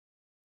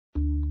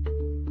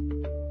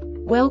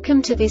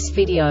Welcome to this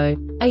video.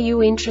 Are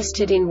you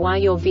interested in why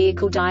your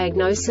vehicle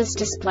diagnosis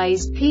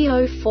displays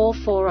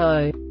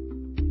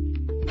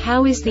P0440?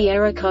 How is the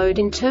error code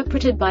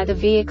interpreted by the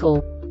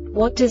vehicle?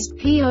 What does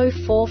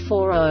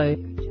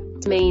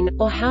P0440 mean,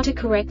 or how to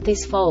correct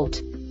this fault?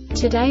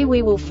 Today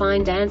we will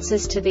find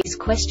answers to these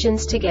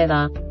questions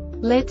together.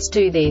 Let's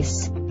do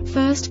this.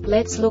 First,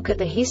 let's look at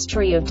the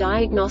history of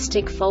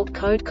diagnostic fault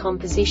code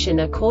composition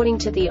according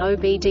to the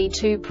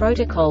OBD2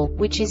 protocol,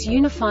 which is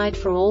unified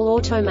for all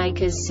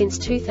automakers since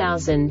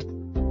 2000.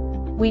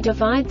 We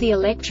divide the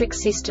electric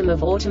system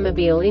of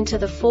automobile into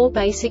the four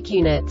basic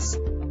units: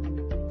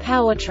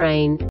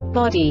 powertrain,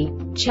 body,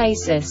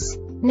 chassis,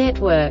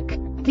 network.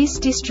 This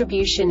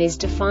distribution is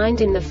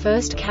defined in the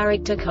first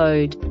character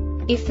code.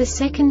 If the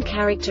second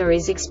character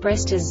is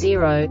expressed as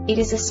 0, it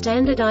is a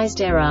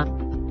standardized error.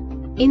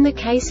 In the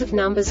case of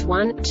numbers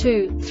 1,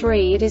 2,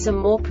 3, it is a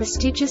more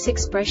prestigious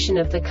expression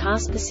of the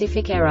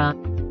car-specific error.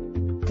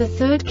 The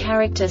third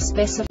character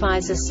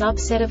specifies a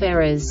subset of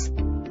errors.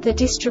 The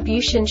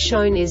distribution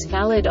shown is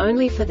valid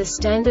only for the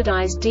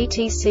standardized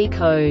DTC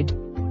code.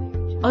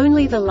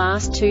 Only the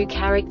last two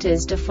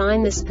characters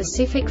define the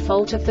specific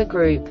fault of the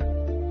group.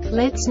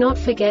 Let's not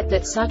forget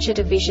that such a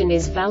division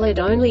is valid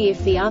only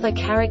if the other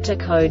character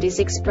code is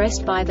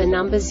expressed by the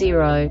number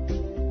 0.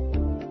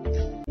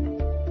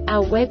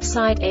 Our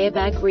website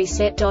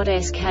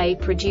airbagreset.sk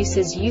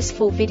produces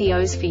useful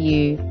videos for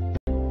you.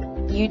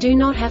 You do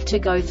not have to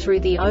go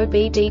through the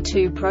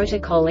OBD2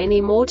 protocol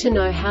anymore to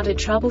know how to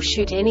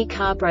troubleshoot any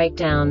car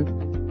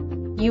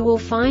breakdown. You will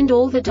find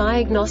all the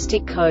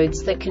diagnostic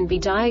codes that can be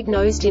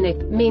diagnosed in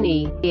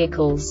mini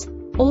vehicles.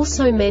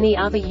 Also many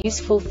other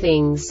useful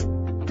things.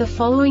 The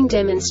following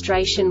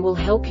demonstration will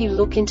help you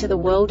look into the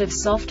world of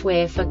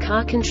software for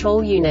car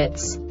control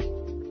units.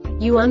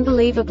 You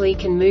unbelievably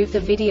can move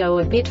the video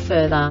a bit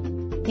further.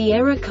 The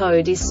error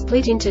code is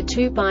split into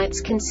 2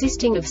 bytes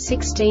consisting of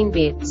 16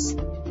 bits.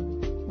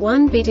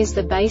 1 bit is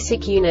the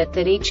basic unit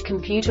that each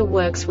computer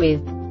works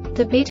with.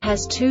 The bit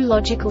has 2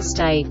 logical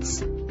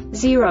states: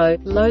 0,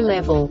 low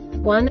level,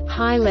 1,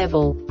 high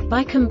level.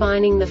 By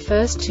combining the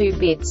first 2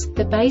 bits,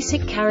 the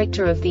basic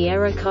character of the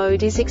error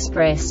code is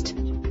expressed.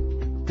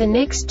 The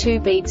next 2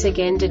 beats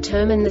again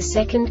determine the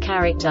second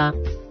character.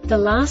 The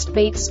last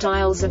beat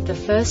styles of the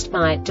first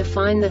byte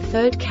define the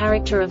third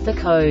character of the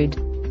code.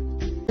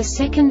 The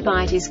second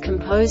byte is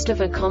composed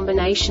of a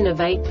combination of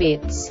 8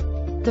 bits.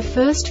 The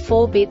first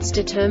 4 bits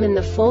determine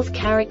the fourth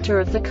character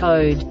of the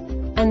code.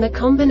 And the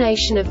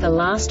combination of the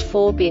last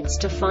 4 bits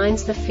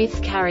defines the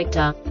fifth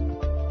character.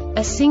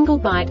 A single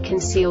byte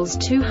conceals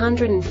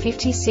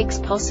 256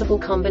 possible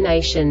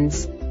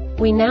combinations.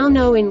 We now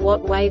know in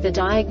what way the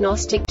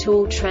diagnostic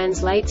tool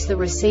translates the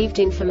received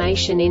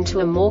information into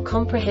a more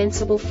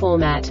comprehensible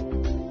format.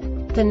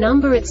 The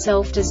number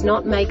itself does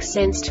not make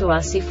sense to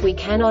us if we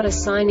cannot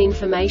assign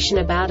information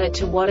about it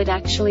to what it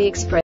actually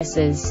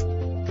expresses.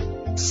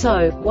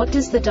 So, what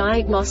does the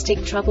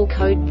Diagnostic Trouble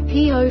Code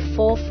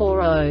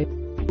P0440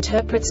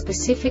 interpret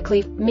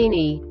specifically for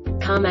mini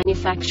car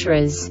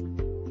manufacturers?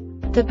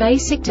 The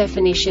basic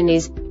definition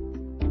is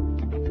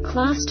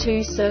Class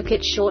 2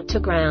 circuit short to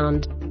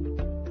ground.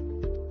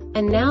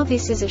 And now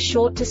this is a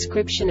short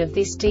description of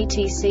this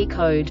DTC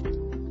code.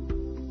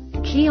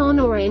 Key on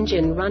or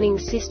engine running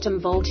system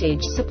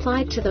voltage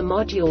supplied to the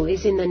module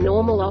is in the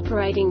normal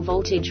operating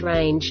voltage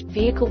range.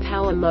 Vehicle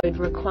power mode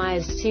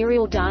requires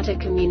serial data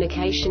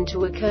communication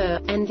to occur,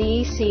 and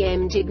the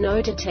ECM did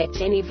not detect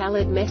any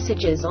valid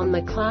messages on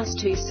the Class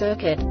 2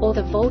 circuit, or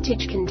the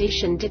voltage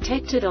condition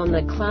detected on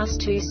the Class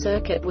 2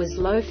 circuit was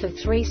low for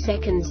 3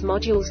 seconds.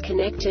 Modules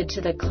connected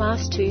to the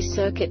Class 2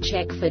 circuit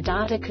check for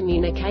data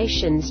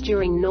communications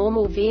during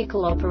normal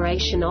vehicle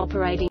operation.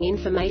 Operating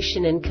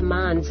information and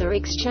commands are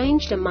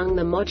exchanged among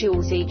the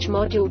modules. Each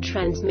module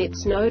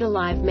transmits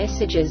node-alive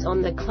messages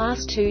on the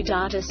Class 2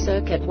 data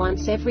circuit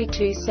once every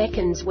 2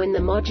 seconds. When the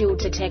module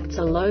detects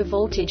a low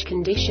voltage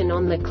condition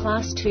on the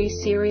Class 2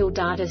 serial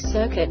data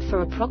circuit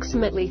for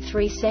approximately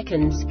 3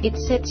 seconds, it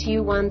sets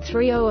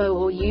U1300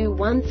 or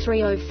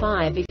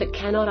U1305. If it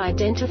cannot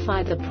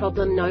identify the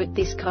problem, note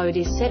this code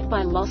is set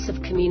by loss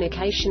of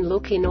communication.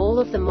 Look in all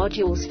of the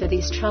modules for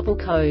this trouble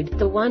code.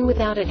 The one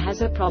without it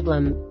has a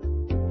problem.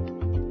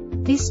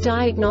 This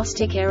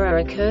diagnostic error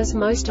occurs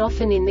most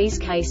often in these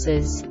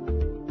cases.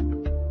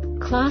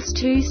 Class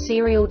 2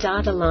 serial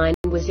data line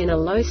was in a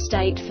low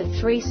state for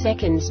 3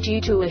 seconds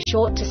due to a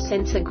short to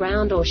sensor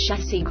ground or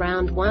chassis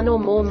ground. One or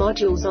more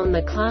modules on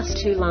the Class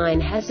 2 line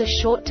has a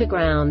short to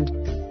ground.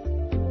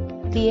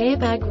 The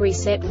Airbag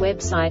Reset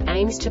website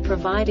aims to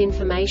provide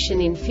information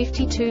in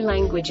 52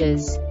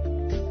 languages.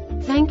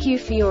 Thank you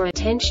for your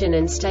attention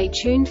and stay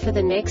tuned for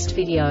the next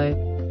video.